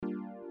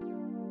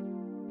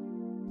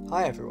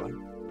Hi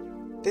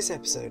everyone. This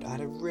episode I had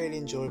a really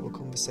enjoyable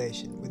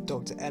conversation with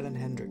Dr. Ellen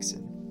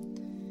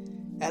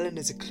Hendriksen. Ellen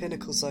is a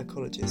clinical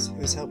psychologist who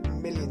has helped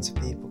millions of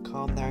people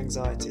calm their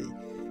anxiety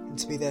and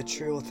to be their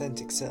true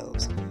authentic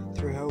selves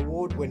through her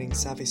award-winning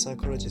Savvy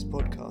Psychologist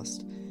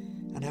podcast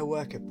and her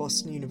work at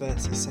Boston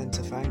University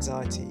Center for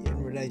Anxiety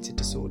and Related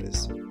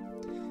Disorders.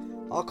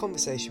 Our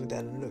conversation with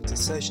Ellen looked at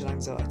social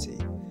anxiety,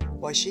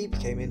 why she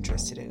became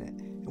interested in it,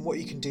 and what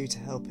you can do to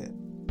help it.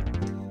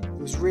 It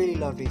was really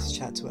lovely to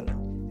chat to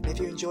Ellen, and if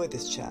you enjoyed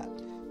this chat,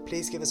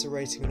 please give us a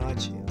rating on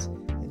iTunes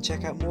and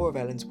check out more of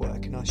Ellen's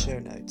work in our show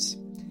notes.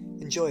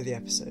 Enjoy the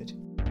episode.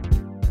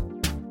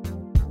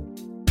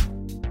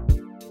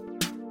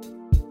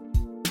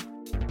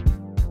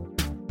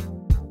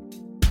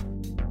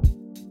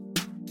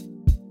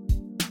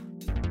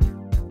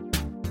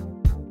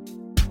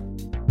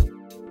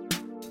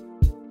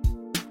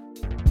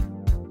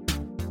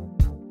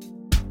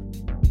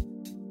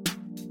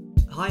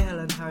 Hi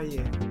Helen, how are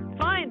you?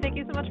 Fine, thank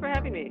you so much for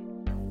having me.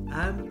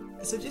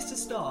 So just to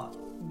start,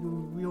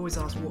 we always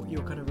ask what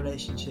your kind of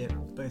relationship,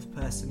 both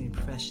personally and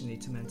professionally,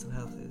 to mental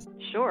health is.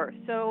 Sure.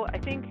 So I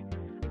think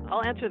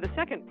I'll answer the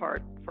second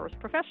part first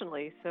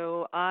professionally.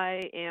 So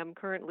I am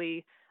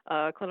currently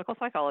a clinical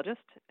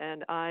psychologist,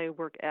 and I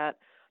work at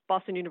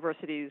Boston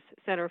University's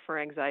Center for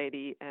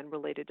Anxiety and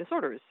Related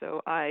Disorders.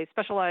 So I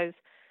specialize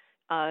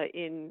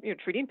in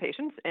treating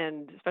patients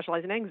and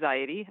specialize in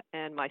anxiety,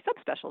 and my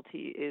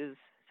subspecialty is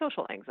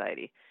social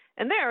anxiety.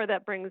 And there,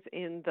 that brings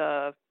in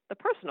the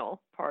personal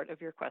part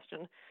of your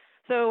question.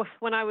 So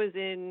when I was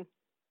in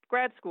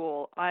grad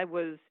school, I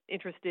was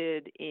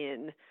interested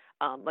in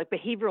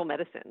behavioral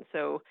medicine,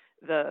 so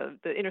the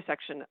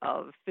intersection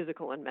of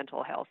physical and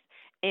mental health.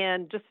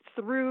 And just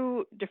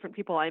through different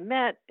people I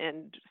met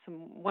and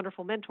some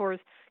wonderful mentors,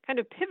 kind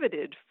of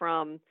pivoted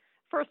from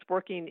first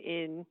working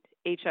in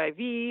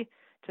HIV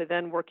to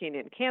then working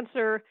in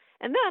cancer.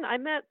 And then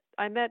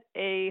I met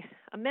a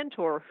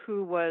mentor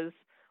who was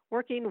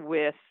working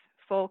with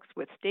folks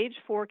with stage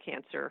 4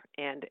 cancer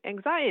and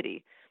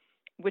anxiety,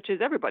 which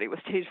is everybody with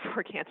stage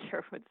 4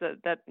 cancer.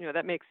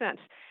 That makes sense.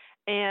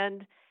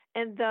 And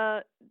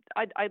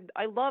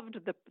I loved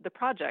the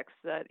projects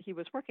that he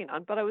was working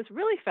on, but I was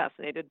really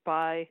fascinated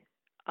by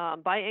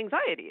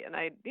anxiety, and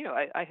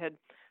I had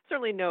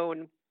certainly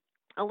known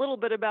a little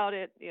bit about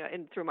it,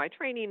 through my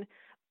training,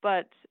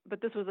 but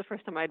this was the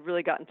first time I'd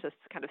really gotten to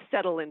kind of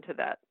settle into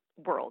that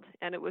world,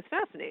 and it was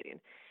fascinating.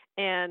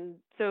 And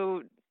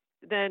so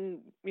then,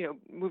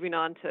 moving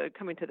on to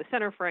coming to the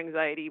Center for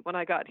Anxiety, when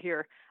I got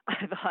here,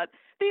 I thought,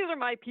 these are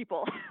my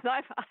people. I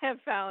have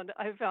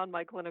found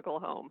my clinical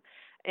home.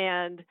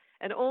 And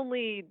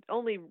only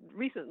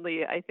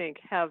recently, I think,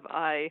 have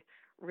I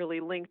really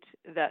linked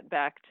that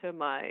back to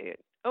my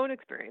own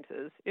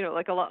experiences.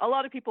 Like a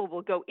lot of people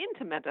will go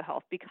into mental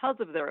health because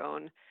of their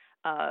own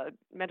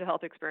mental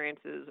health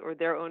experiences or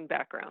their own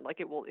background. Like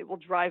it will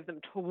drive them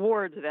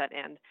towards that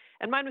end.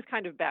 And mine was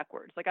kind of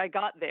backwards. Like I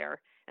got there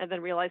and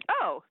then realized,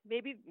 oh,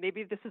 maybe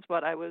this is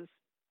what I was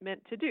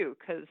meant to do.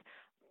 Because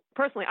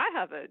personally, I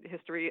have a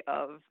history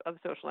of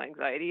social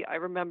anxiety. I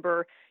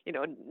remember,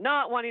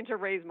 not wanting to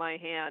raise my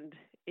hand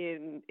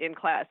in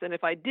class. And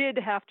if I did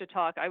have to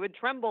talk, I would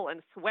tremble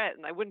and sweat,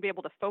 and I wouldn't be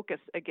able to focus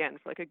again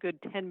for like a good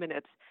 10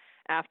 minutes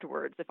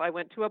afterwards. If I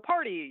went to a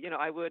party,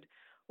 I would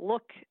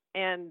look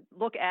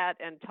at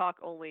and talk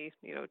only,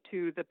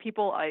 to the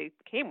people I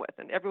came with,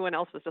 and everyone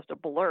else was just a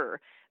blur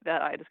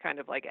that I just kind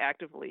of like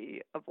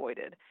actively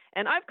avoided.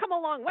 And I've come a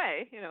long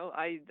way.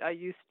 I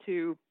used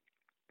to,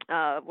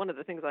 one of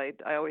the things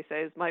I always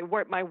say is my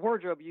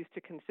wardrobe used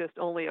to consist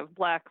only of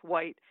black,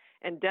 white,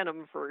 and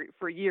denim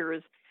for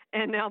years.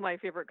 And now my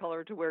favorite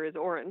color to wear is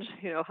orange.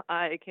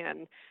 I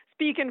can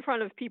speak in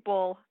front of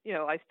people.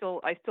 I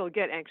still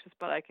get anxious,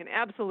 but I can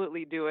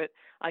absolutely do it.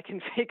 I can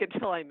fake it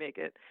till I make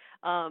it.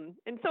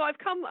 And so I've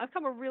come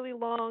a really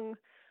long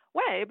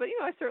way, but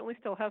I certainly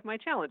still have my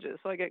challenges.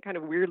 So I get kind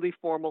of weirdly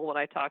formal when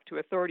I talk to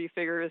authority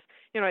figures.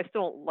 I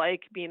still don't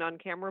like being on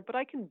camera, but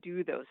I can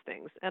do those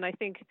things. And I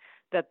think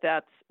that's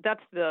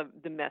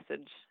the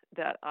message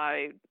that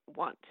I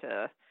want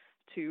to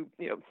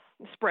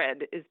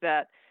spread, is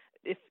that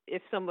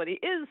if somebody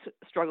is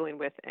struggling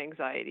with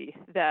anxiety,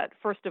 that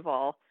first of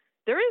all,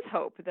 there is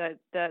hope,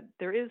 that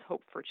there is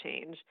hope for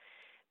change.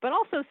 But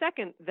also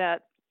second,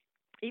 that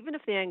even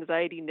if the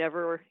anxiety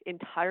never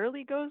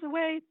entirely goes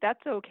away, that's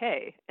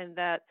okay. And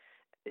that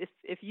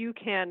if you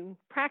can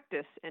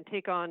practice and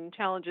take on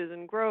challenges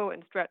and grow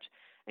and stretch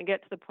and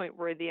get to the point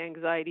where the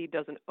anxiety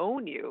doesn't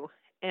own you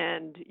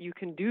and you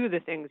can do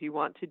the things you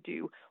want to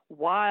do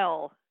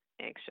while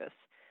anxious,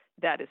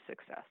 that is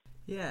success.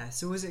 Yeah,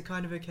 so was it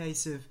kind of a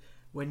case of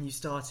when you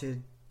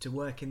started to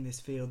work in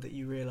this field that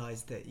you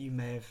realized that you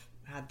may have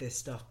had this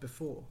stuff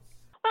before?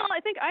 Well,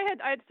 I think I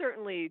had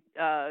certainly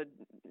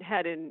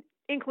had an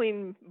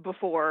inkling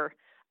before,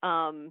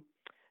 and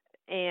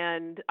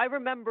I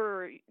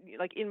remember,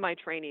 like in my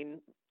training,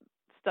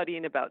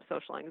 studying about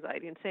social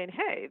anxiety and saying,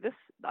 "Hey,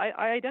 I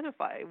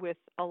identify with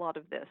a lot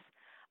of this,"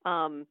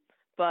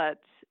 but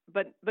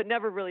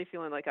never really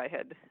feeling like I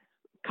had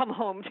come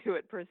home to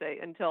it per se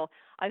until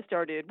I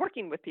started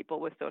working with people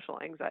with social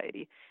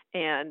anxiety.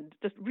 And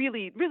just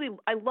really, really,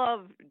 I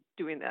love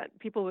doing that.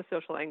 People with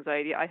social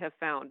anxiety, I have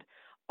found,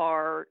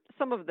 are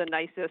some of the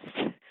nicest,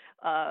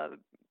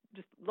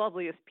 just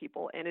loveliest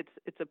people. And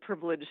it's a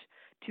privilege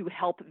to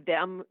help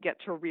them get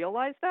to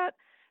realize that,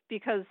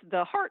 because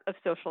the heart of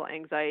social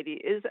anxiety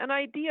is an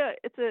idea.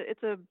 It's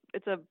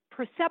a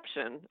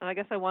perception. And I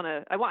guess I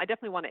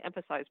definitely want to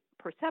emphasize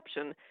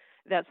perception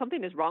that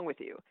something is wrong with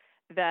you,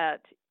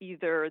 that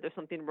either there's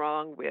something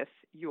wrong with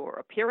your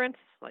appearance,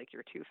 like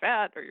you're too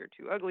fat or you're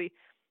too ugly.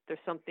 There's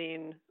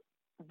something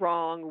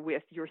wrong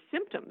with your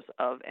symptoms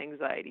of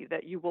anxiety,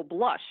 that you will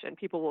blush and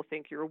people will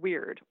think you're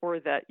weird, or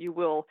that you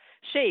will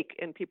shake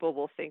and people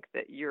will think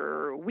that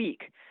you're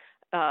weak.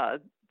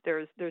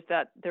 There's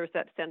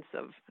that sense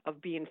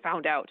of being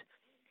found out.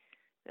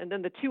 And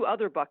then the two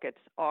other buckets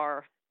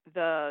are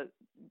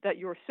that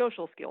your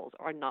social skills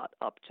are not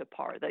up to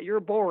par, that you're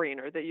boring,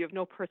 or that you have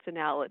no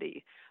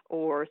personality,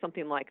 or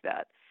something like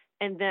that.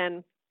 And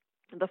then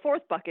the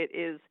fourth bucket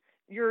is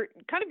your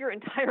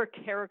entire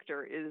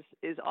character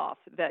is off,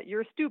 that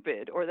you're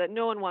stupid, or that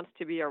no one wants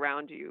to be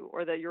around you,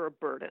 or that you're a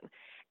burden.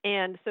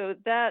 And so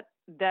that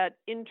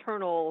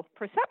internal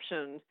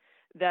perception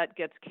that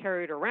gets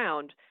carried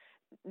around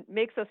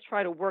makes us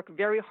try to work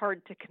very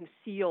hard to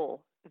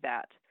conceal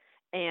that,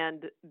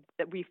 and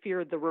that we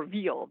fear the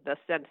reveal, the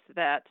sense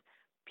that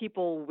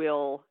people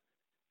will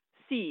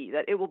see,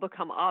 that it will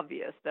become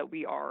obvious that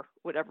we are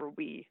whatever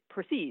we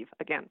perceive,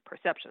 again,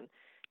 perception,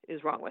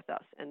 is wrong with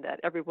us, and that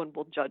everyone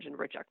will judge and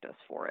reject us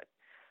for it.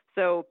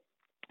 So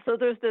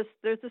there's this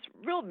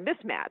real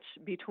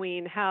mismatch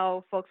between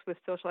how folks with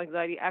social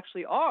anxiety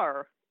actually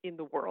are in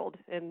the world.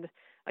 And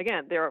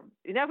again, they're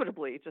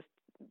inevitably just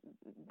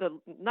the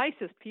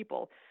nicest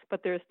people,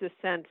 but there's this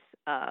sense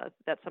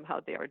that somehow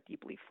they are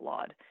deeply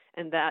flawed,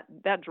 and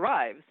that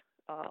drives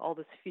all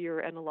this fear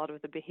and a lot of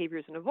the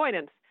behaviors and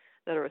avoidance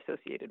that are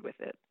associated with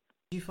it.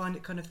 Do you find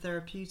it kind of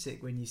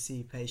therapeutic when you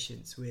see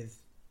patients with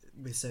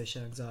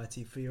social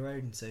anxiety for your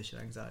own social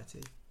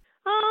anxiety?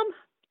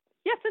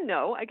 Yes and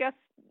no. I guess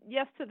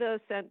yes to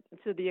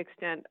the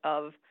extent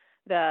of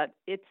that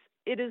it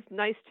is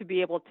nice to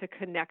be able to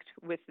connect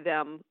with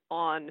them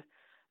on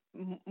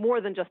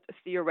more than just a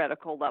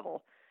theoretical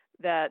level.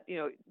 That,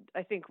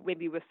 I think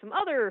maybe with some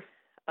other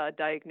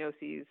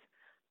diagnoses,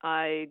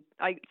 I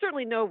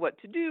certainly know what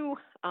to do.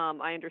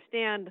 I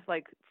understand,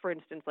 like, for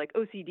instance, like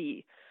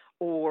OCD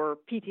or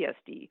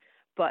PTSD,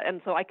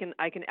 and so I can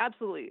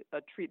absolutely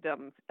treat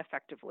them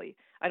effectively.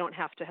 I don't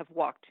have to have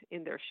walked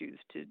in their shoes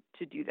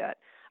to do that.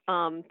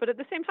 But at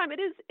the same time,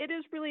 it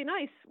is really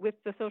nice with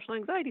the social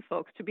anxiety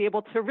folks to be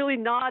able to really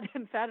nod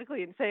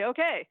emphatically and say,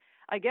 okay,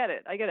 I get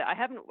it. I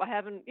haven't,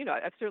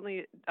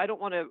 I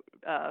don't want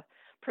to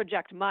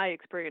project my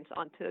experience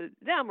onto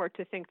them or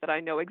to think that I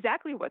know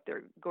exactly what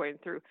they're going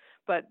through,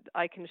 but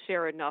I can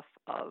share enough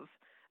of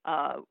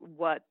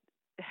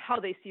how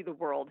they see the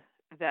world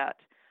that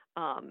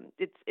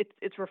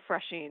it's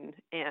refreshing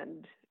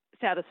and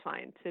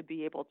satisfying to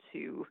be able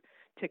to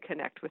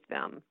connect with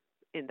them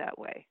in that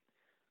way.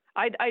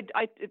 I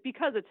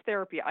because it's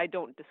therapy, I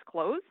don't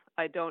disclose.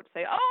 I don't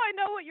say, oh, I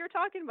know what you're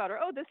talking about, or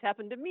oh, this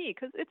happened to me,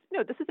 because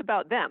this is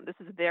about them. This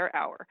is their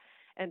hour.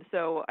 And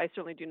so I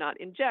certainly do not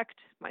inject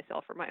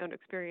myself or my own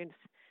experience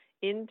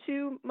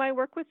into my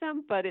work with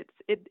them, but it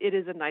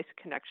is a nice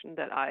connection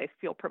that I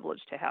feel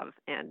privileged to have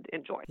and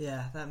enjoy.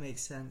 Yeah, that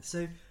makes sense.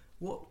 So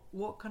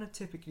what kind of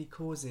typically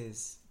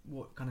causes,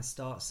 what kind of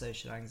starts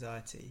social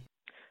anxiety?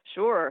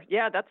 Sure.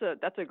 Yeah, that's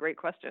a great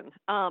question.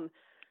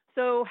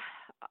 So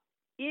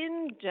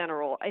in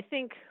general, I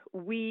think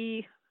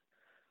the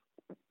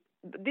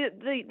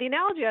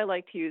analogy I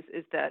like to use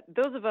is that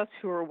those of us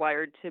who are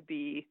wired to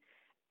be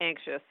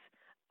anxious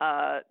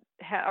are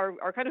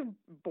kind of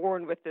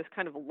born with this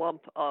kind of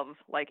lump of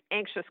like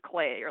anxious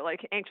clay or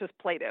like anxious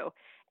Play-Doh,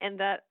 and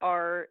that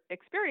our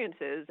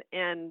experiences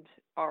and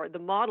the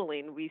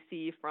modeling we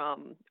see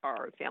from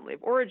our family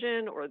of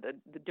origin or the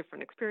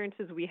different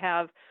experiences we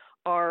have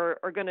are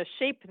going to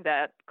shape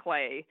that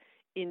clay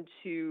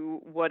into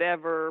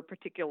whatever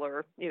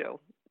particular,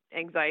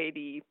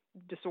 anxiety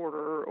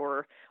disorder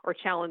or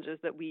challenges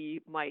that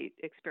we might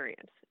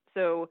experience.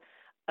 So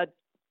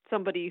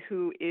somebody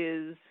who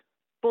is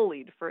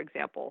bullied, for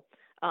example,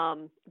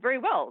 very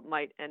well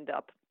might end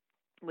up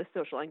with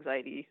social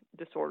anxiety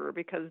disorder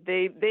because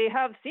they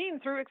have seen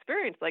through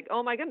experience, like,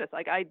 oh my goodness,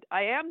 like I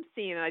am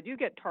seen and I do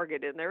get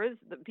targeted,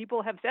 and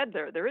people have said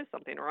there is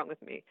something wrong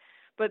with me.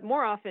 But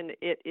more often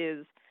it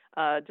is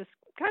just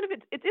kind of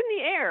it's in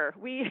the air.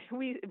 We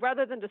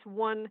rather than just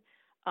one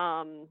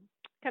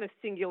kind of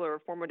singular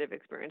formative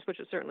experience, which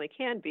it certainly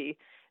can be,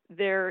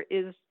 there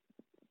is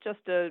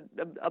just a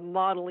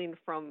modeling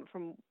from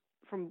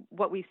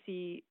what we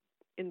see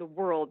in the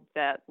world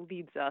that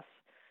leads us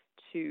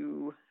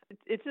to,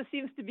 it just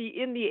seems to be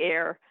in the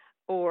air,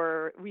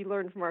 or we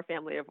learn from our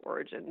family of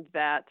origin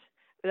that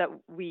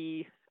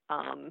we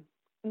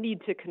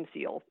need to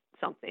conceal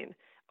something,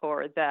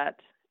 or that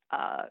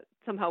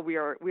somehow we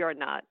are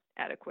not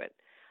adequate.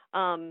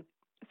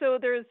 So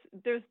there's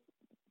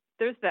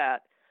there's that.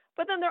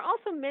 But then there are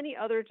also many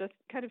other just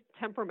kind of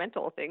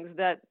temperamental things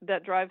that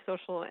drive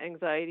social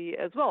anxiety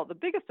as well, the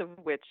biggest of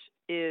which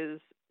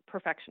is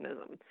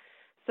perfectionism.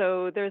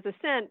 So there's a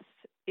sense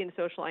in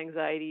social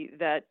anxiety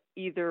that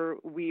either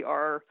we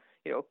are,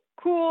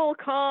 cool,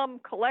 calm,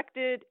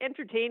 collected,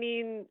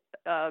 entertaining,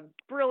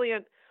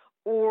 brilliant,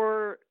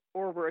 or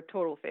we're a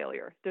total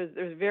failure.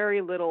 There's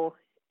very little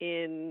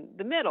in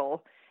the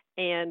middle,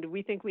 and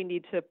we think we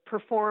need to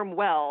perform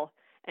well.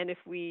 And if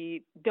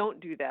we don't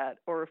do that,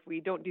 or if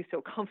we don't do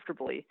so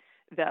comfortably,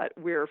 that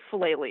we're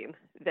flailing,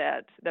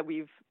 that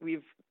we've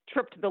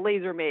tripped the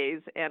laser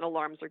maze and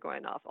alarms are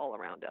going off all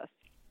around us.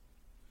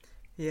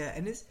 Yeah,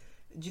 and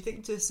do you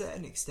think to a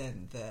certain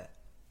extent that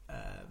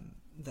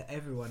that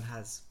everyone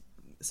has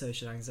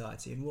social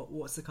anxiety, and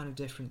what's the kind of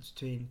difference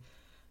between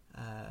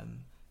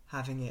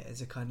having it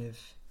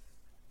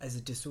as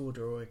a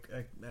disorder or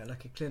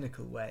like a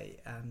clinical way,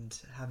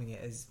 and having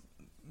it as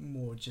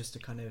more just a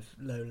kind of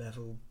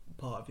low-level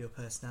part of your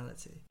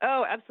personality?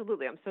 Oh,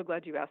 absolutely. I'm so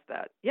glad you asked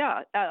that.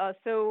 Yeah.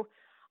 So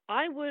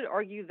I would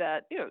argue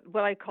that,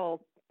 what I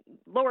call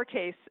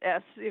lowercase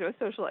s,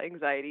 social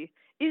anxiety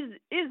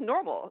is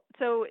normal.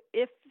 So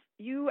if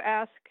you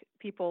ask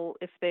people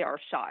if they are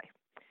shy,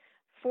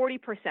 40%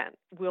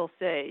 will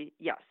say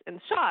yes.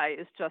 And shy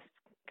is just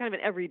kind of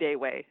an everyday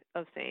way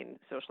of saying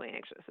socially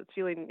anxious. It's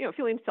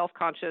feeling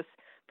self-conscious,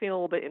 feeling a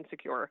little bit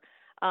insecure.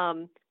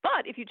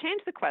 But if you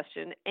change the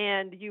question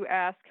and you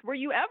ask, were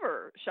you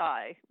ever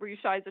shy? Were you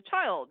shy as a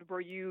child?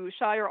 Were you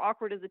shy or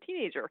awkward as a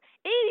teenager?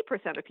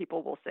 80% of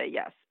people will say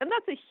yes. And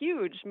that's a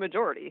huge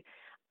majority.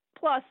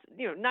 Plus,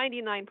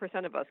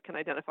 99% of us can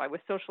identify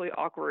with socially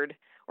awkward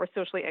or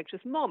socially anxious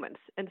moments.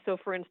 And so,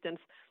 for instance,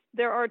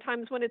 there are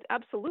times when it's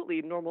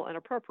absolutely normal and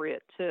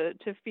appropriate to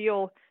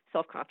feel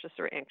self-conscious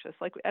or anxious,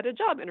 like at a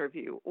job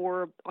interview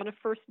or on a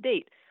first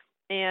date.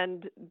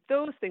 And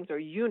those things are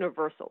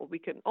universal.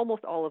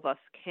 Almost all of us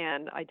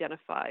can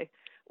identify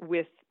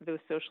with those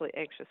socially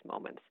anxious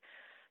moments.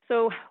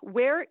 So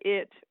where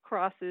it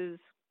crosses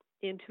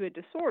into a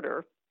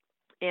disorder,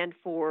 and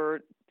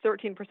for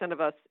 13%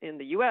 of us in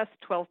the U.S.,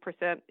 12%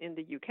 in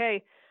the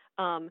U.K.,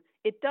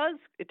 it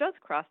does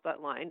cross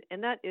that line,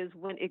 and that is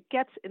when it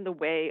gets in the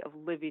way of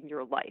living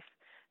your life.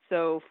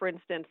 So, for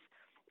instance,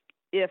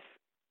 if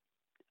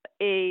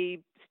a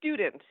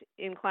student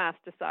in class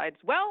decides,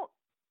 well,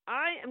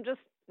 I am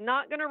just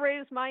not going to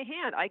raise my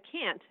hand. I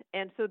can't.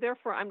 And so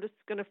therefore, I'm just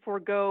going to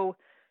forego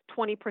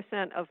 20%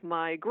 of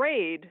my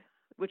grade,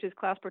 which is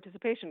class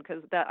participation,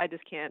 because I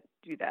just can't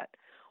do that.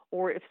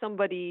 Or if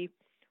somebody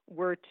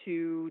were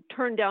to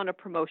turn down a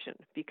promotion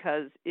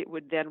because it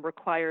would then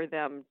require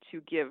them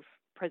to give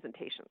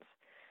presentations,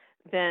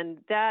 then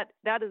that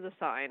is a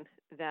sign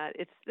that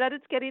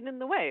it's getting in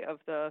the way of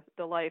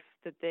the life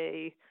that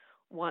they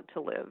want to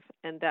live.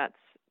 And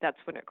that's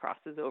when it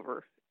crosses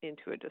over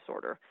into a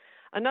disorder.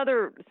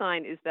 Another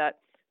sign is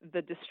that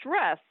the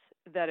distress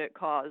that it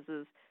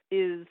causes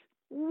is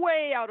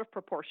way out of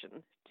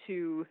proportion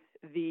to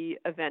the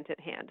event at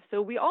hand.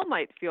 So we all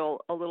might feel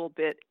a little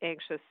bit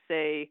anxious,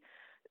 say,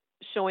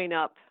 showing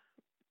up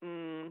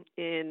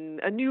in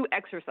a new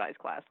exercise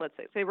class. Let's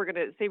say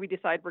we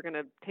decide we're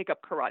gonna take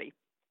up karate,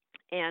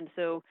 and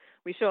so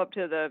we show up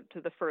to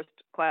the first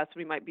class.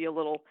 We might be a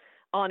little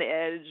on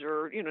edge,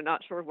 or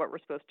not sure what we're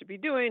supposed to be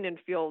doing, and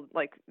feel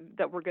like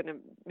that we're going to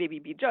maybe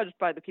be judged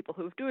by the people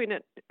who've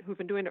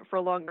been doing it for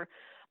longer.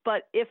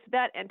 But if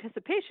that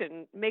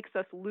anticipation makes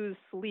us lose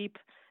sleep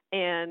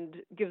and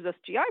gives us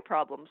GI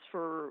problems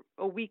for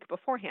a week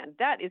beforehand,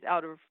 that is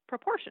out of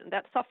proportion.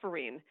 That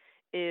suffering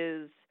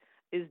is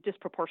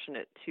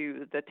disproportionate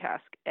to the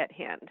task at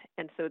hand,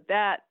 and so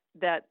that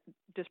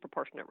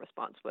disproportionate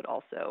response would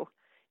also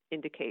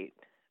indicate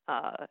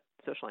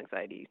social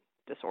anxiety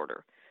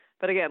disorder.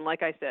 But again,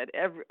 like I said,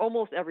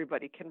 almost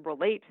everybody can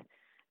relate,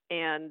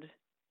 and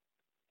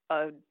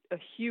a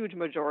huge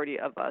majority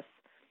of us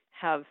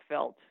have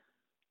felt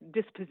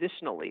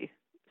dispositionally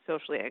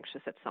socially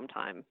anxious at some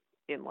time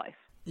in life.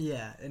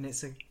 Yeah, and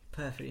it's a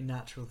perfectly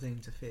natural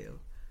thing to feel.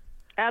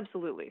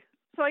 Absolutely.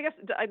 So I guess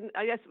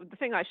the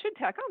thing I should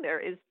tack on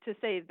there is to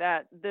say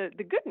that the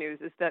good news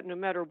is that no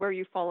matter where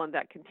you fall on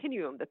that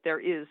continuum, that there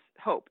is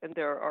hope, and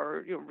there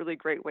are really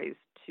great ways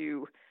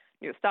to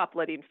stop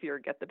letting fear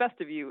get the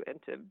best of you,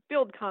 and to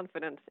build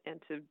confidence,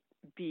 and to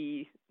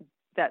be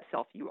that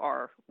self you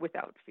are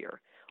without fear,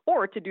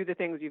 or to do the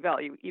things you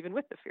value even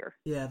with the fear.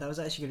 Yeah, that was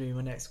actually going to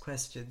be my next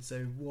question.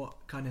 So what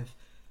kind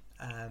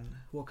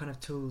of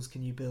tools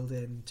can you build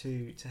in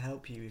to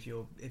help you if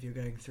you're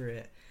going through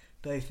it,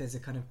 both as a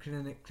kind of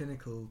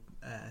clinical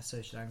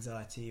social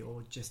anxiety,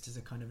 or just as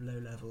a kind of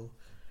low-level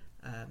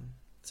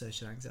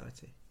social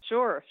anxiety?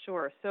 Sure.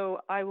 So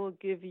I will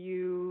give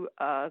you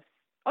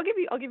I'll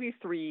give you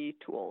three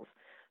tools.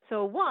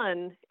 So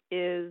one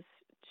is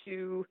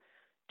to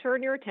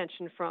turn your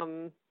attention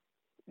from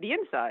the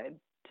inside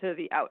to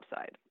the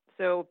outside.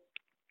 So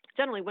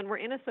generally, when we're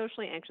in a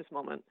socially anxious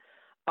moment,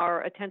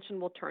 our attention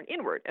will turn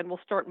inward, and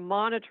we'll start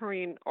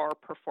monitoring our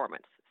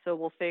performance. So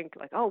we'll think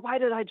like, oh, why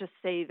did I just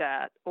say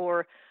that?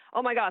 Or,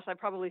 oh my gosh, I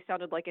probably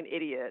sounded like an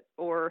idiot.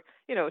 Or,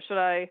 should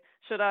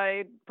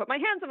I put my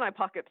hands in my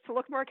pockets to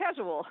look more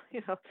casual?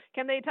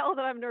 Can they tell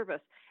that I'm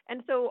nervous?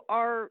 And so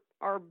our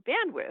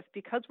bandwidth,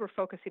 because we're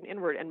focusing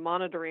inward and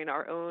monitoring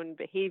our own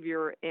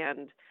behavior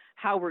and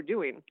how we're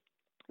doing,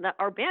 that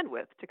our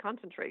bandwidth to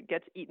concentrate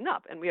gets eaten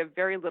up, and we have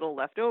very little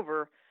left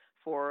over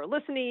for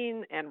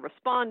listening and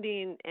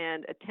responding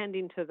and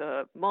attending to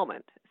the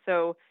moment.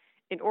 So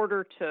in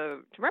order to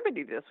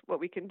remedy this, what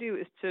we can do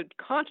is to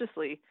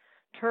consciously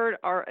turn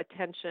our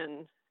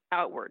attention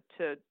outward,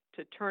 to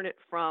turn it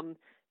from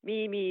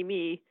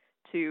me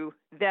to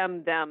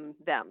them.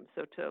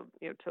 So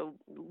to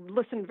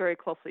listen very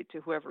closely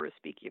to whoever is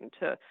speaking,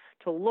 to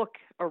look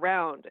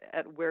around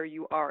at where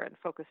you are and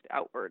focused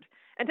outward,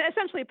 and to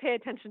essentially pay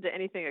attention to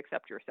anything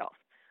except yourself.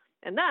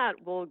 And that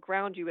will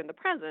ground you in the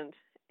present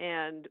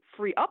and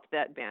free up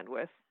that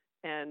bandwidth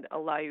and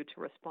allow you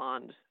to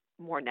respond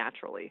more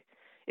naturally.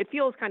 It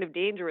feels kind of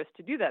dangerous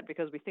to do that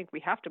because we think we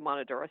have to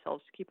monitor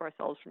ourselves to keep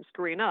ourselves from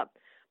screwing up.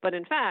 But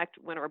in fact,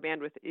 when our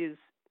bandwidth is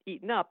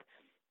eaten up,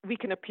 we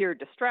can appear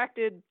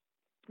distracted.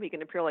 We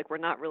can appear like we're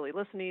not really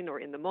listening or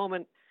in the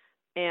moment.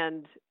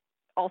 And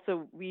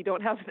also, we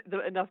don't have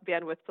enough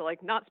bandwidth to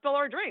not spill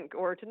our drink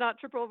or to not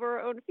trip over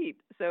our own feet.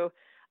 So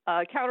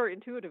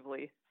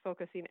counterintuitively,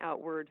 focusing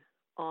outward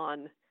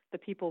on the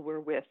people we're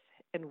with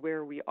and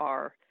where we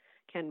are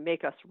can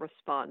make us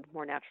respond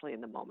more naturally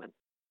in the moment.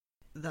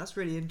 That's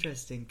really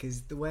interesting,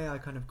 because the way I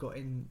kind of got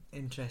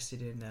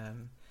interested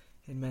in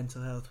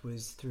mental health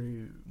was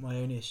through my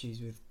own issues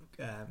with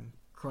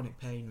chronic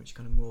pain, which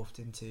kind of morphed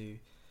into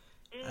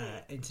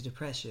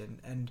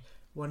depression. And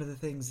one of the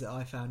things that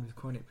I found with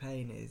chronic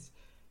pain is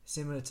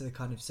similar to the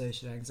kind of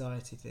social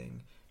anxiety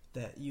thing,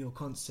 that you're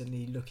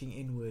constantly looking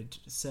inward,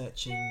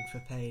 searching for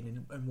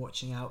pain and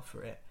watching out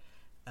for it.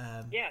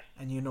 Yes.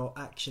 And you're not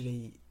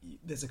actually,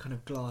 there's a kind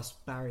of glass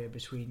barrier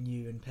between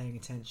you and paying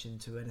attention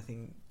to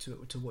anything,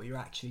 to what you're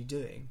actually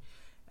doing.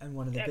 And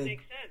one of the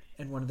makes sense.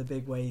 And one of the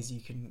big ways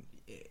you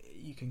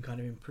can kind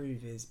of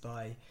improve is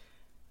by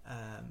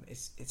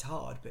it's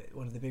hard, but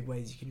one of the big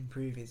ways you can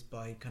improve is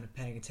by kind of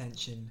paying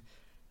attention,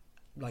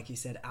 like you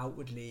said,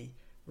 outwardly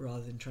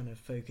rather than trying to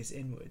focus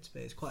inwards.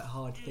 But it's quite a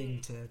hard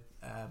thing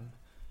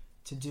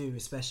to do,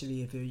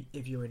 especially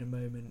if you're in a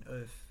moment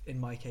of, in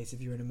my case,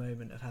 if you're in a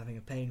moment of having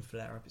a pain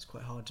flare up, it's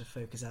quite hard to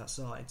focus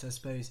outside. So I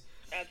suppose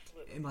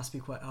Absolutely. It must be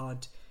quite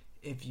hard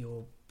if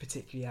you're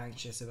particularly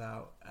anxious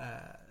about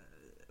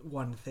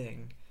one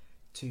thing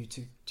to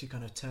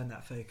kind of turn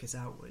that focus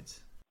outwards.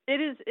 It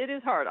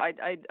is hard.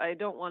 I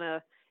don't want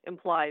to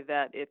imply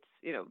that it's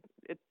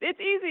it's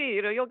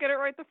easy. You'll get it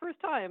right the first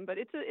time, but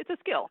it's a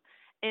skill,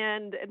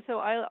 and so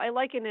I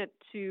liken it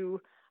to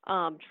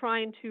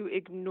trying to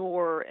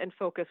ignore and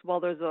focus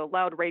while there's a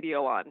loud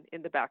radio on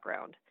in the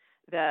background.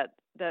 That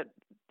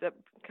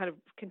kind of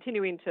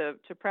continuing to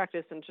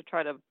practice and to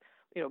try to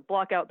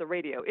block out the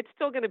radio. It's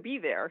still going to be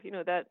there.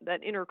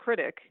 That inner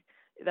critic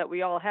that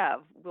we all have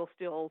will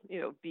still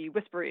be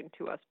whispering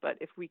to us. But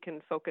if we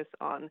can focus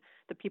on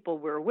the people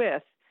we're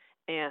with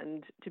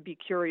and to be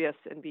curious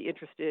and be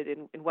interested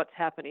in what's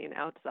happening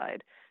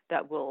outside,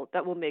 that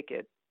will make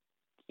it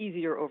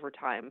easier over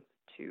time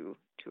to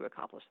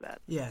accomplish that.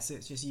 Yeah, so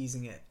it's just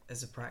using it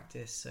as a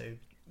practice, so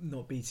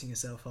not beating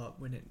yourself up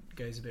when it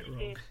goes a bit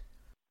wrong.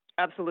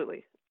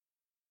 Absolutely.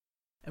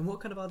 And what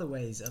kind of other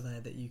ways are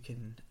there that you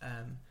can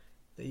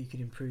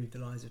improve the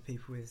lives of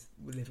people with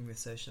living with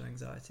social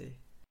anxiety?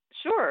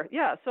 Sure.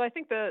 Yeah. So I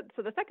think the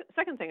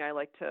second thing I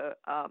like to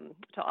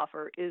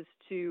offer is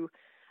to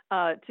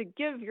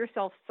give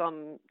yourself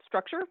some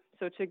structure.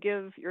 So to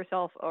give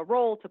yourself a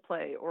role to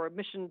play or a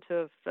mission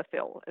to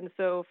fulfill. And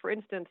so, for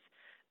instance,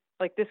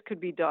 this could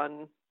be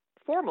done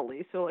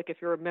formally. So if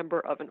you're a member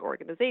of an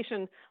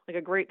organization,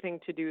 a great thing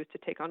to do is to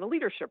take on a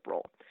leadership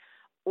role.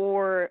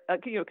 Or,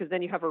 because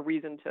then you have a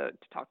reason to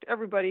talk to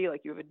everybody,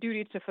 you have a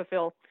duty to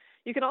fulfill.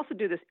 You can also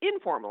do this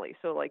informally.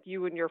 So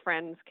you and your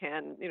friends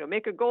can,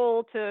 make a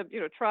goal to,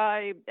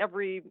 try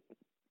every,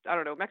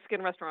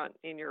 Mexican restaurant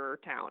in your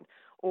town.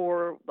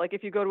 Or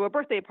if you go to a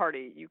birthday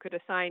party, you could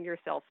assign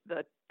yourself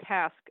the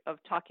task of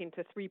talking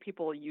to 3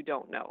 people you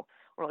don't know.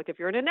 Or if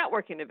you're in a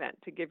networking event,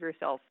 to give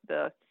yourself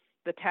the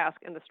task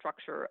and the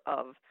structure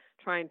of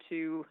trying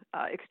to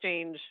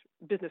exchange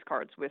business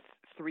cards with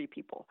 3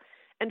 people.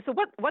 And so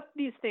what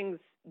these things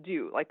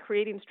do,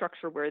 creating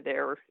structure where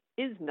there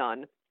is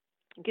none,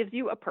 gives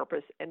you a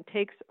purpose and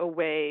takes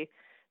away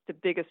the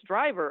biggest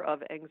driver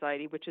of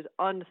anxiety, which is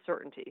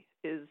uncertainty,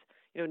 is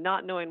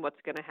not knowing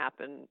what's going to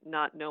happen,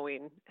 not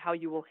knowing how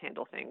you will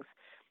handle things.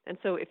 And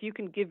so if you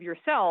can give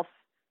yourself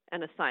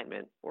an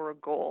assignment or a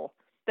goal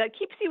that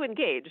keeps you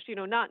engaged,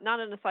 not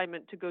an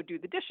assignment to go do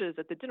the dishes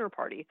at the dinner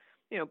party,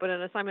 but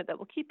an assignment that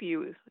will keep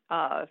you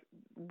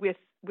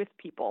with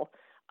people,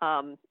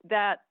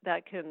 that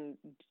can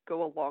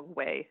go a long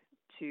way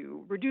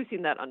to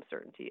reducing that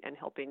uncertainty and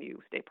helping you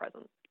stay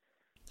present.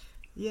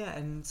 Yeah,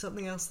 and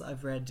something else that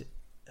I've read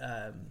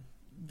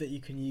that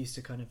you can use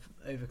to kind of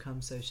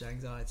overcome social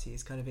anxiety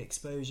is kind of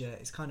exposure.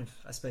 It's kind of,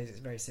 I suppose it's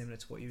very similar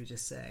to what you were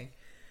just saying,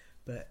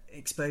 but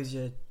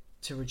exposure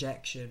to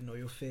rejection or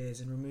your fears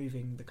and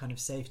removing the kind of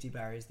safety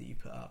barriers that you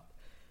put up,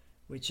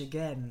 which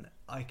again,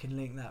 I can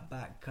link that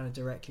back kind of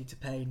directly to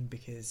pain,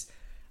 because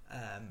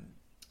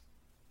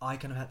I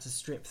kind of had to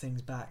strip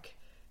things back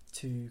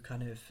to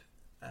kind of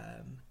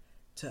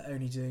to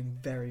only doing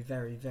very,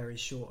 very, very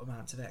short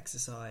amounts of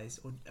exercise,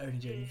 or only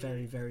doing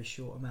very, very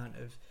short amount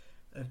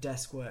of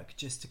desk work,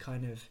 just to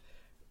kind of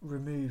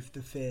remove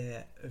the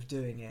fear of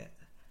doing it,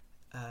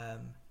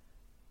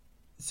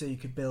 so you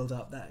could build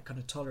up that kind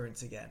of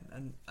tolerance again.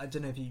 And I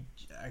don't know if you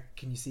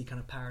can you see kind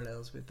of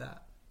parallels with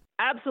that?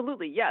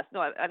 Absolutely, yes.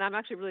 No, and I'm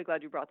actually really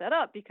glad you brought that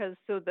up, because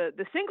so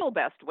the single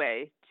best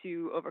way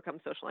to overcome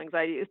social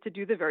anxiety is to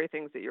do the very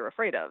things that you're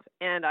afraid of.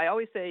 And I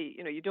always say,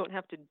 you don't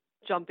have to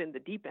jump in the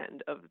deep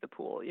end of the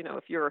pool.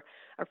 If you're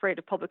afraid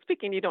of public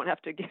speaking, you don't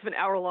have to give an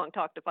hour-long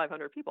talk to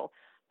 500 people.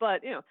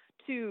 But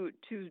to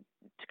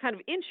kind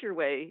of inch your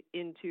way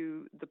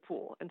into the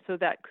pool. And so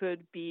that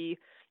could be,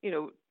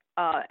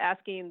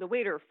 asking the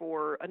waiter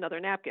for another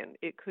napkin.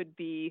 It could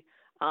be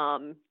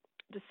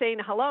just saying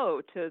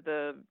hello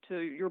to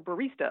your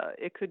barista.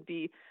 It could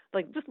be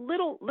like just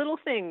little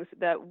things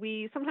that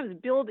we sometimes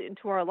build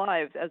into our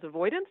lives as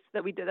avoidance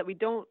that we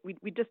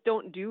just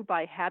don't do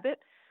by habit.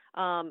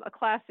 A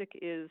classic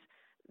is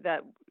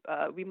that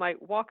we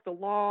might walk the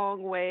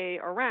long way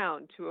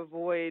around to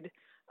avoid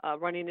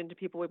running into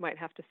people we might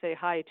have to say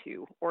hi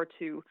to, or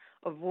to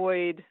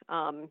avoid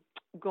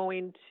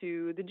going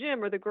to the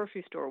gym or the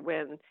grocery store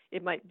when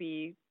it might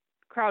be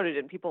crowded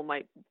and people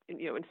might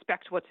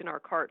inspect what's in our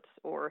carts,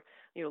 or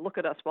look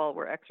at us while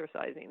we're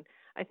exercising.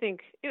 I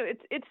think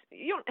it's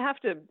you don't have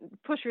to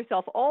push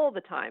yourself all the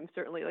time,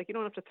 certainly, like you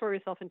don't have to throw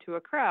yourself into a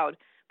crowd,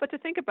 but to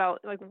think about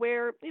like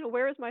where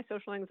is my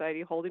social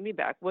anxiety holding me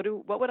back? What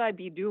would I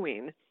be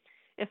doing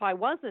if I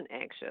wasn't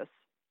anxious?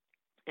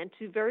 And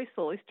to very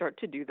slowly start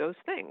to do those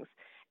things.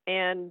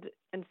 And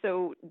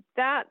so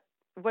that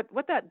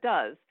what that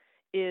does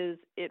is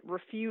it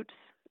refutes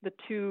the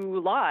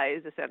two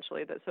lies,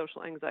 essentially, that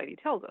social anxiety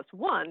tells us.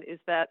 One is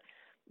that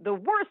the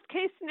worst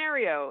case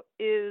scenario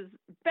is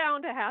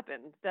bound to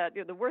happen, that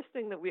the worst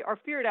thing that our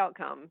feared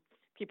outcome,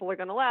 people are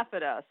going to laugh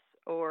at us,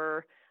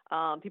 or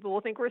people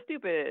will think we're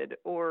stupid,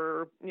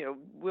 or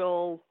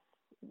will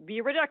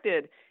be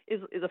rejected,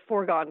 is a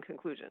foregone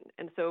conclusion.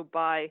 And so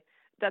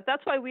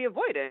that's why we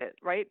avoid it,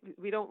 right?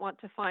 We don't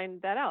want to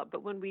find that out.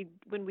 But when we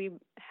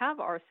have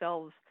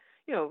ourselves,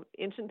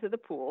 inch into the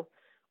pool,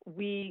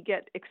 we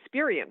get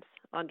experience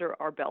under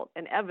our belt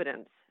and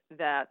evidence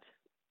that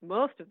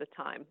most of the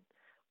time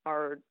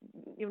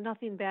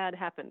nothing bad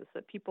happens,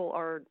 that people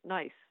are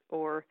nice,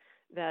 or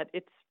that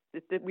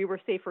that we were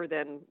safer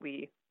than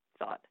we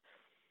thought.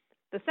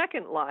 The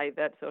second lie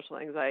that social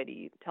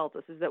anxiety tells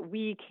us is that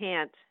we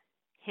can't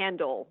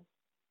handle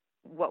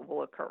what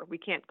will occur. We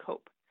can't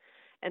cope.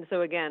 And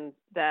so again,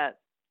 that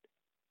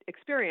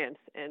experience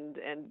and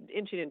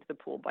inching into the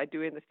pool by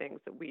doing the things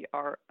that we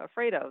are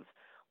afraid of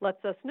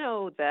lets us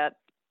know that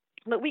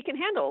we can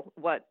handle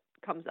what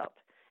comes up,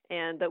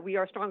 and that we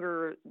are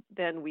stronger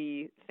than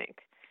we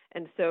think.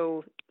 And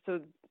so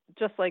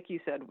just like you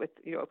said, with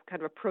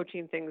kind of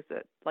approaching things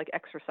that like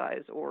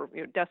exercise or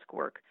desk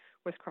work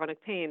with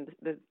chronic pain,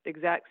 the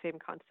exact same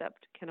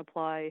concept can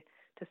apply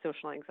to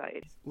social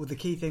anxiety. Well, the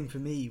key thing for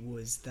me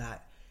was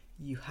that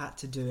you had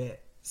to do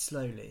it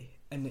slowly,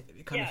 and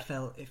it kind of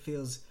felt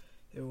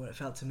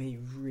to me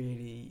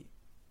really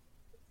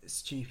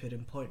stupid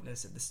and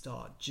pointless at the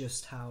start,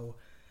 just how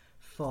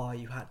far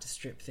you had to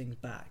strip things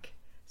back.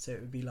 So it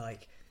would be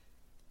like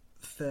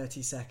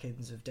 30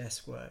 seconds of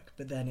desk work,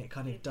 but then it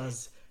kind of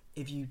does,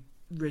 if you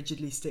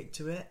rigidly stick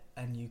to it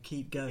and you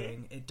keep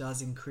going, it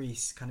does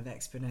increase kind of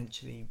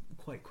exponentially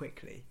quite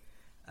quickly.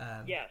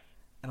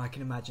 And I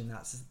can imagine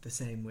that's the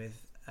same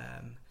with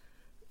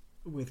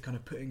kind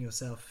of putting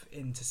yourself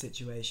into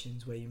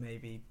situations where you may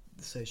be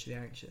socially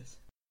anxious.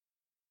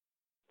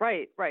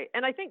 Right.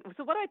 And I think,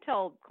 so what I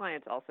tell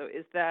clients also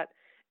is that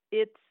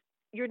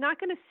you're not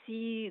going to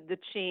see the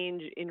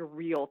change in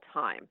real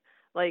time.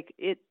 Like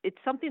it's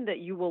something that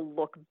you will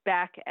look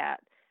back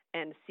at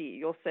and see.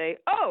 You'll say,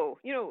 oh,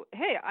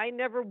 hey, I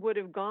never would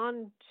have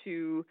gone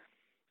to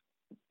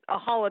a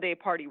holiday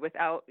party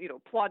without,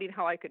 plotting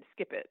how I could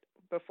skip it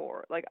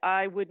before. Like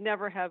I would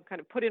never have kind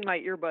of put in my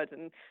earbuds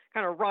and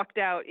kind of rocked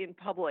out in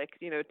public,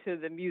 to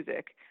the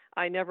music.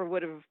 I never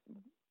would have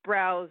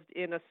browsed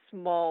in a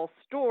small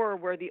store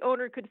where the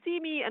owner could see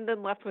me and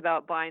then left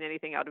without buying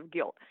anything out of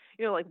guilt.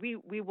 Like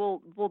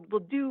we'll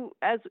do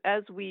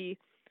as we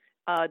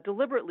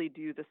deliberately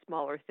do the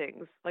smaller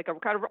things, like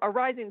a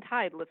rising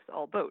tide lifts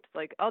all boats.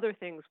 Like other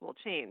things will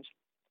change,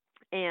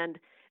 and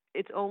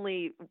it's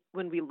only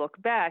when we look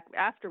back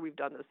after we've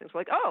done those things, we're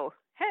like, oh,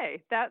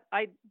 hey,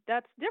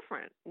 that's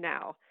different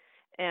now.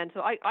 And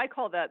so I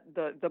call that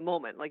the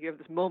moment. Like you have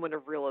this moment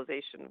of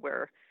realization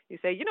where you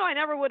say, I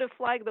never would have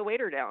flagged the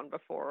waiter down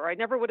before, or I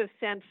never would have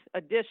sent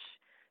a dish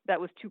that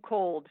was too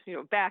cold,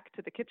 back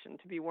to the kitchen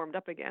to be warmed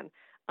up again.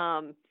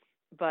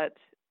 But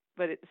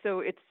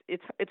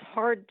it's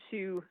hard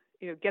to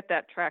get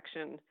that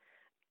traction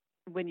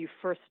when you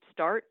first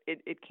start.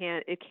 It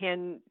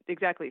can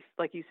exactly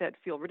like you said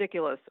feel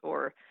ridiculous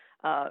or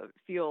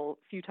feel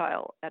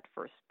futile at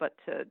first, but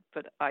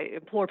I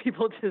implore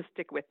people to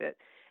stick with it,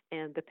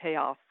 and the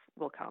payoff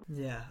will come.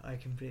 Yeah, I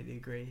completely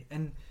agree.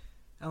 And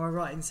am I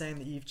right in saying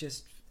that you've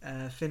just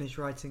finished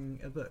writing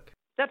a book?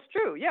 That's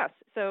true, yes.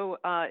 So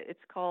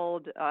it's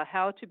called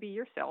How to Be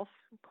Yourself,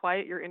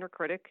 Quiet Your Inner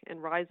Critic,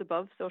 and Rise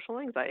Above Social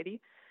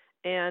Anxiety.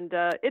 And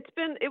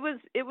it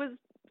was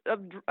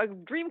a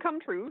dream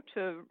come true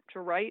to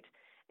write,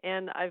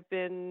 and I've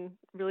been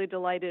really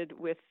delighted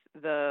with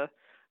the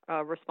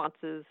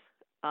responses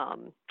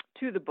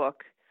to the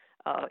book,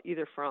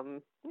 either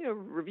from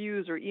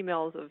reviews or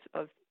emails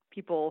of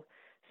people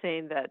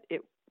saying that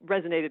it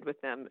resonated with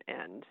them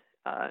and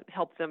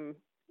helped them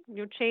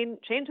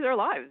change their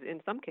lives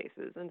in some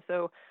cases. And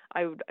so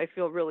I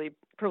feel really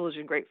privileged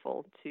and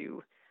grateful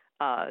to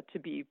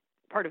be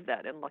part of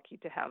that, and lucky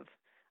to have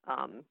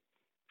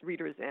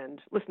readers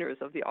and listeners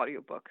of the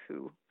audiobook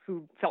who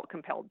felt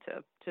compelled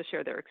to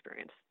share their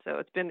experience.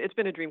 So it's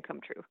been a dream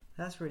come true.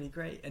 That's really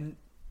great. And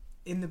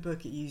in the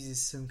book, it uses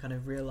some kind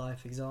of real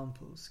life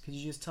examples. Could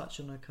you just touch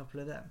on a couple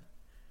of them?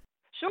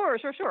 Sure.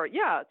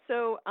 Yeah.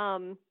 So,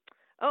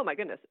 oh my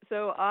goodness.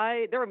 So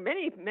there are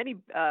many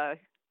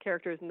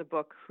characters in the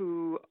book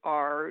who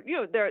are,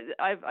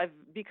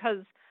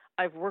 because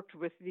I've worked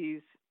with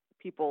these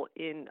people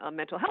in a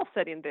mental health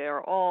setting, they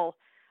are all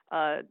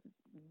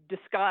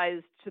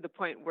disguised to the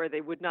point where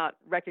they would not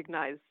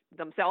recognize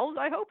themselves,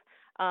 I hope,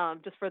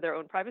 just for their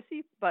own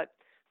privacy. But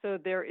so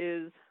there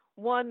is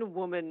one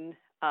woman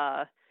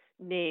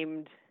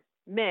named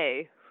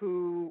May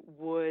who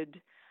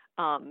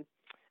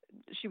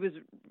she was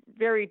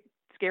very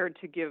scared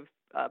to give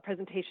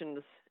presentations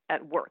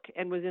at work,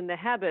 and was in the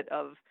habit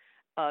of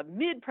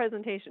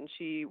mid-presentation,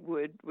 she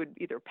would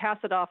either pass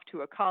it off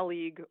to a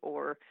colleague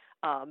or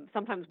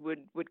sometimes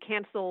would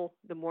cancel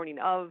the morning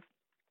of.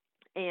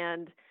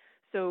 And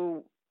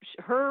so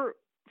her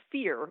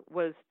fear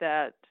was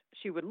that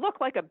she would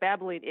look like a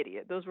babbling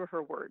idiot. Those were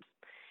her words.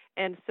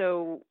 And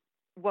so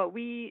what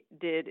we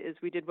did is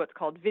we did what's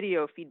called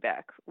video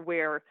feedback,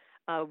 where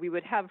we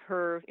would have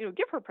her,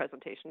 give her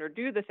presentation or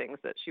do the things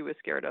that she was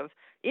scared of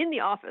in the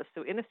office,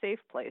 so in a safe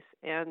place.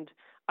 And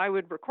I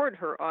would record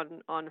her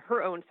on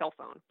her own cell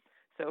phone.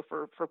 So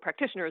for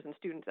practitioners and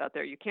students out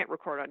there, you can't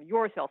record on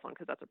your cell phone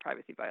because that's a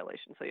privacy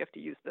violation. So you have to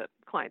use the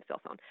client's cell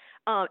phone.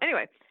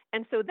 Anyway,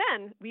 and so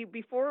then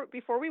before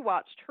we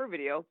watched her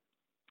video,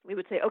 we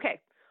would say, okay,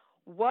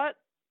 what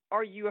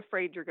are you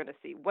afraid you're going to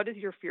see? What is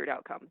your feared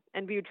outcome?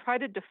 And we would try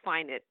to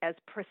define it as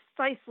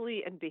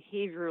precisely and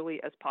behaviorally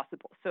as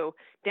possible. So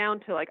down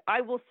to like,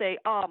 I will say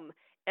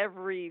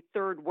every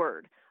third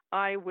word.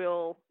 I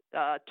will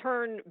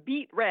turn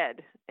beet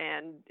red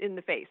and in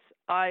the face.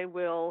 I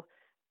will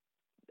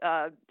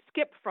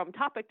skip from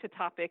topic to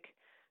topic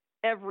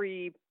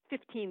every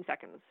 15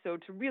 seconds. So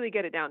to really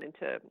get it down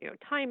into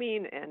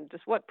timing and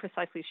just what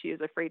precisely she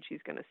is afraid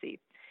she's going to see.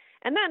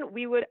 And then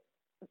we would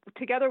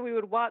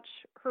watch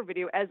her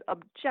video as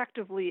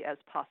objectively as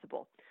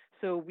possible.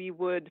 So we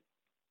would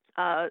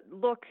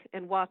look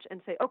and watch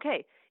and say,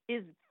 okay,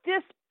 is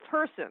this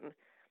person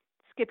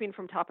skipping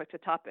from topic to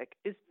topic?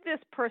 Is this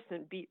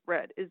person beet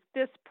red? Is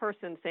this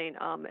person saying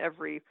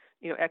every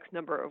X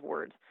number of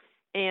words?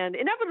 And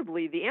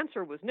inevitably, the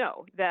answer was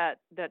no, that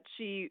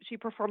she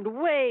performed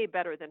way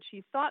better than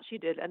she thought she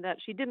did, and that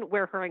she didn't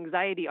wear her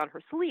anxiety on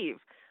her sleeve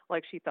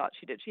like she thought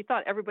she did. She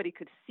thought everybody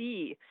could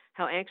see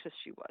how anxious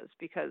she was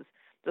because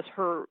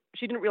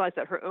she didn't realize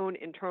that her own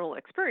internal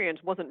experience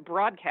wasn't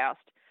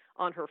broadcast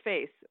on her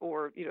face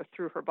or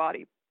through her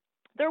body.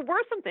 There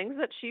were some things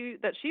that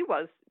she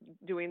was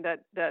doing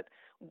that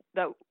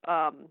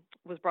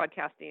was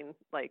broadcasting,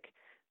 like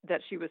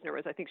that she was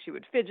nervous. I think she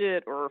would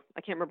fidget, or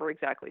I can't remember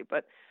exactly,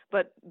 but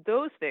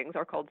those things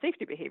are called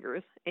safety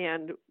behaviors,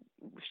 and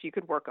she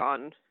could work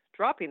on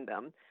dropping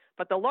them.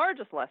 But the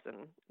largest lesson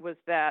was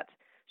that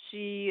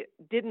she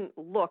didn't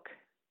look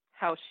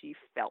how she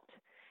felt.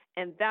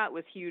 And that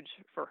was huge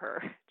for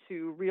her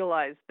to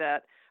realize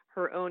that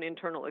her own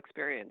internal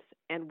experience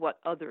and what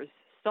others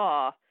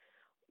saw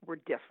were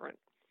different.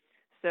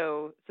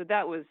 So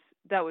that was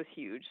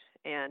huge,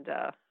 and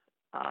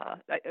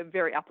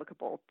very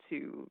applicable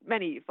to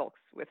many folks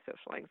with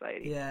social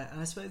anxiety. Yeah, and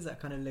I suppose that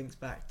kind of links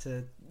back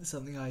to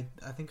something I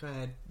think I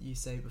heard you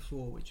say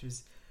before, which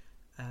was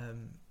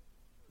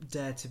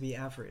dare to be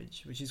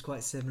average, which is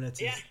quite similar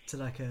to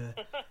like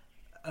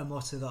a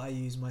motto that I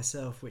use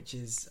myself, which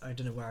is, I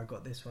don't know where I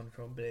got this one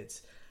from, but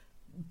it's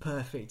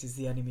perfect is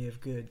the enemy of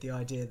good. The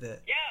idea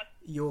that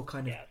your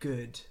kind of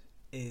good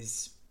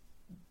is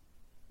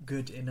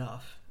good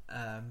enough,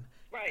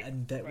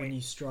 and that when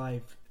you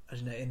strive, I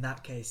don't know, in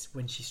that case,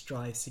 when she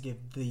strives to give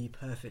the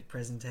perfect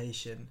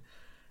presentation,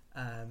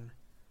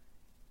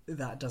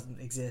 that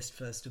doesn't exist,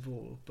 first of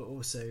all, but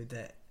also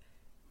that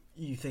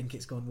you think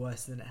it's gone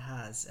worse than it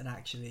has, and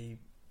actually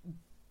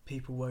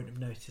people won't have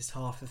noticed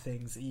half the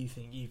things that you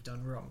think you've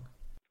done wrong.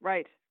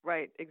 Right.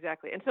 Right,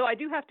 exactly. And so I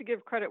do have to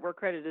give credit where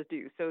credit is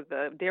due. So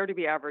the Dare to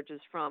Be Average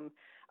is from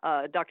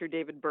Dr.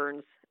 David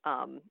Burns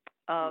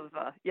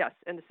yes,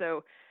 and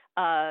so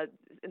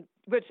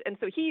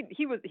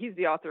he's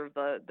the author of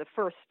the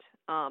first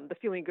the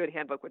Feeling Good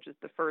Handbook, which is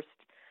the first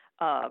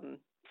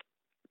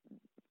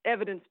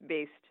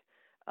evidence-based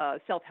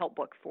self-help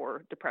book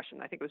for depression.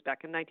 I think it was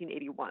back in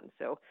 1981.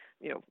 So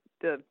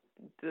the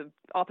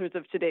authors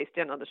of today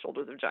stand on the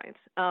shoulders of giants.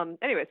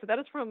 Anyway, so that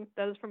is from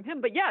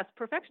him. But yes,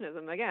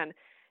 perfectionism again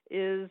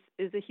is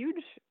a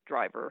huge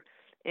driver.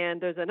 And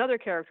there's another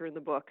character in the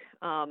book,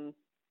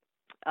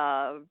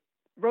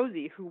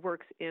 Rosie, who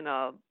works in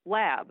a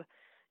lab,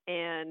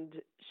 and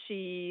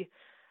she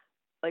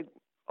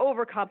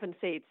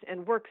overcompensates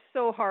and works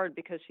so hard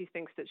because she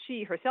thinks that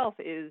she herself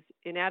is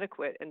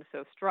inadequate, and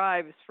so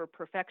strives for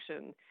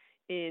perfection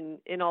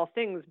in all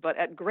things, but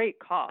at great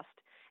cost.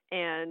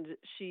 And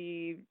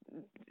she,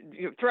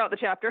 throughout the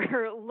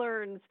chapter,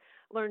 learns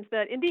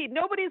that indeed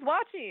nobody's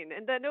watching,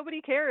 and that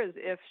nobody cares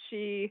if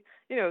she,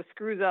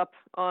 screws up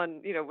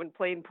on, when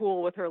playing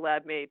pool with her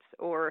lab mates,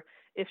 or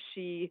if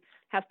she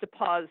has to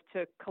pause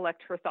to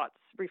collect her thoughts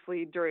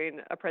briefly during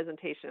a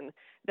presentation.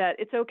 That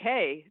it's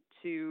okay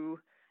to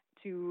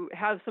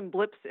have some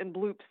blips and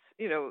bloops,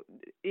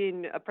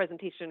 in a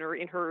presentation or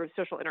in her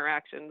social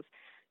interactions,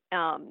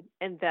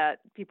 and that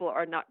people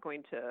are not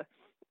going to,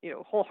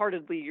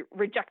 wholeheartedly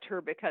reject her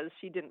because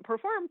she didn't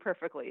perform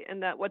perfectly.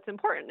 And that what's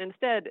important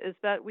instead is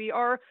that we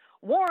are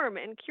warm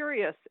and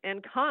curious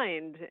and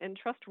kind and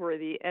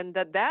trustworthy, and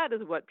that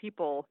is what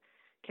people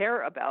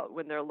care about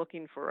when they're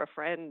looking for a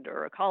friend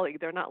or a colleague.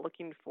 They're not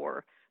looking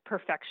for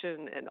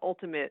perfection and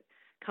ultimate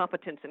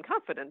competence and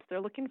confidence.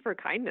 They're looking for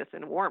kindness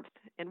and warmth,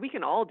 and we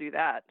can all do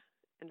that.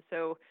 And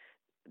so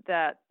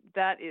that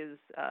is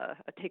a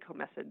take-home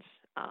message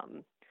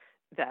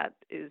that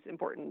is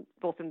important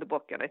both in the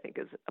book and I think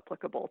is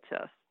applicable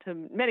to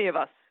many of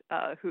us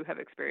who have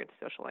experienced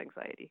social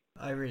anxiety.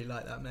 I really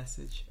like that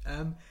message.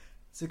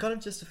 So kind of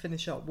just to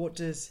finish up, what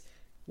does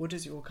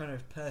your kind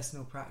of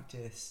personal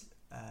practice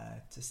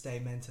to stay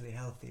mentally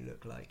healthy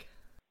look like?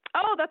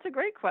 Oh, that's a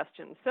great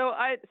question. So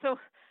I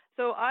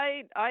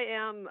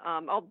am.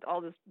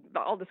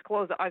 I'll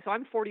disclose. So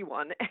I'm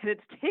 41, and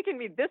it's taken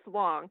me this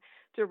long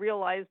to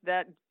realize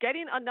that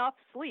getting enough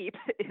sleep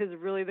is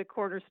really the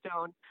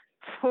cornerstone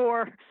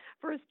for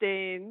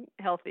staying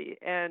healthy.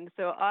 And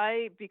so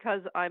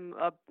because I'm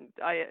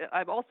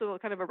also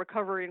kind of a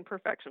recovering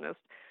perfectionist,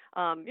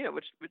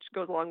 which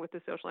goes along with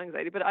the social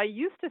anxiety. But I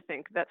used to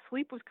think that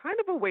sleep was kind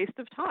of a waste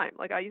of time.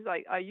 Like I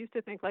used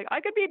to think like I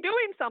could be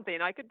doing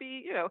something. I could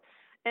be,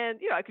 and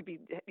I could be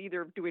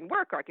either doing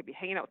work or I could be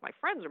hanging out with my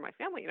friends or my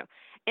family,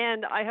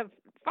 And I have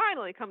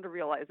finally come to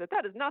realize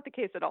that is not the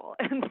case at all,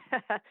 and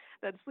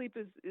that sleep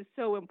is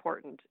so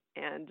important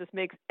and just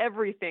makes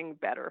everything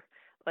better.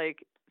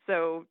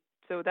 So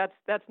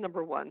that's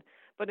number one.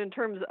 But in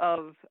terms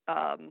of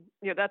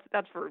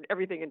that's for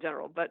everything in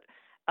general. But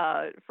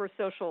for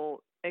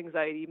social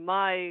anxiety,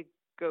 my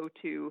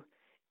go-to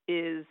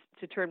is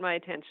to turn my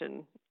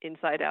attention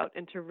inside out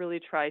and to really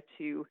try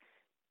to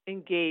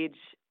engage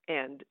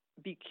and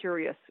be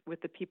curious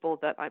with the people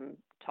that I'm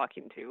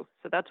talking to.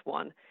 So that's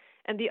one.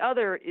 And the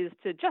other is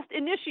to just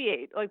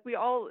initiate.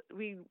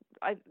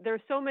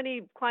 There's so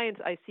many clients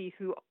I see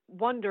who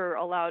wonder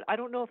aloud, I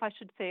don't know if I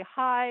should say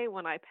hi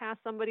when I pass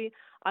somebody.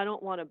 I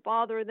don't want to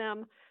bother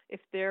them.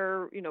 If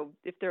they're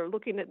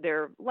looking at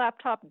their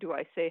laptop, do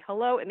I say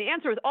hello? And the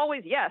answer is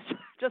always yes.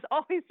 Just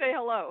always say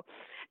hello.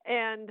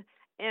 And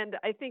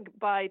I think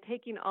by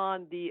taking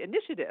on the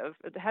initiative,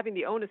 having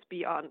the onus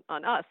be on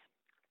us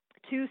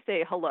to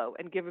say hello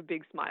and give a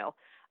big smile,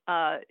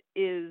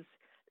 is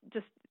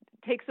just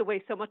takes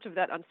away so much of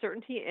that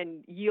uncertainty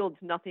and yields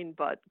nothing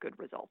but good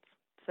results.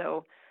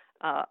 So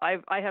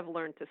I have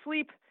learned to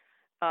sleep,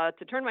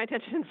 to turn my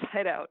attention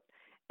inside out,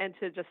 and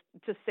to just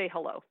say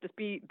hello. Just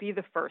be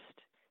the first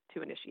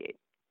to initiate,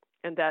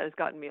 and that has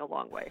gotten me a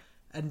long way.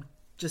 And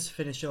just to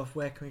finish off,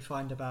 where can we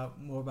find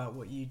more about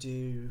what you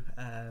do,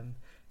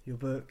 your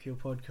book, your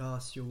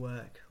podcast, your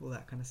work, all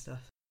that kind of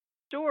stuff?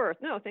 Sure.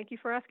 No, thank you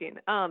for asking.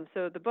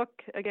 So the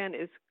book, again,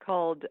 is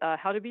called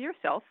How to Be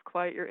Yourself,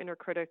 Quiet Your Inner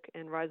Critic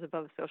and Rise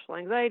Above Social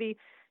Anxiety.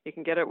 You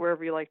can get it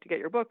wherever you like to get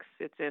your books.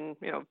 It's in,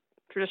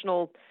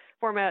 traditional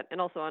format and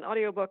also on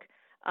audiobook.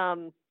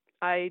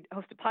 I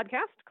host a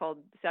podcast called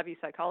Savvy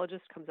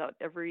Psychologist, comes out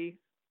every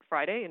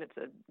Friday, and it's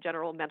a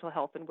general mental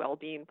health and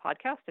well-being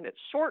podcast, and it's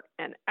short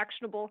and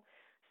actionable.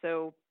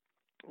 So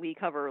we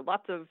cover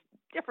lots of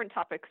different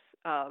topics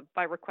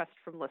by request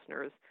from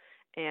listeners.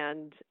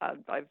 And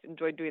I've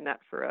enjoyed doing that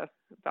for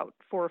about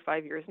 4 or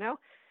 5 years now.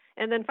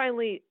 And then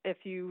finally, if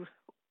you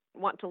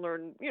want to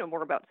learn,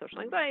 more about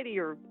social anxiety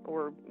or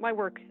my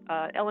work,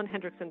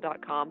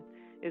 ellenhendrickson.com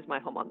is my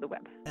home on the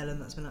web. Ellen,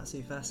 that's been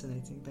absolutely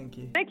fascinating. Thank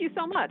you. Thank you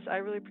so much. I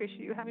really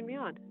appreciate you having me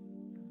on.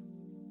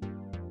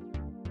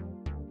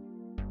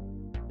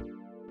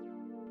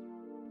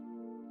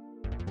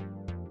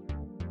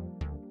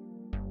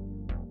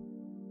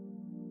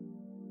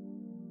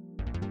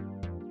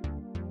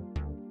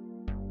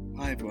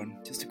 Hi Hi everyone,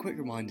 just a quick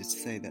reminder to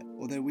say that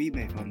although we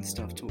may find the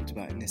stuff talked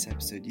about in this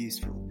episode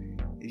useful,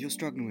 if you're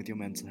struggling with your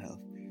mental health,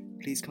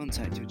 please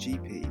contact your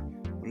GP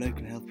or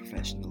local health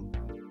professional,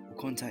 or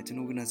contact an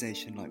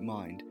organisation like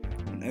Mind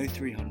on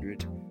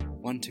 0300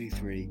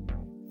 123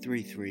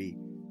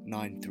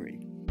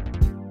 3393.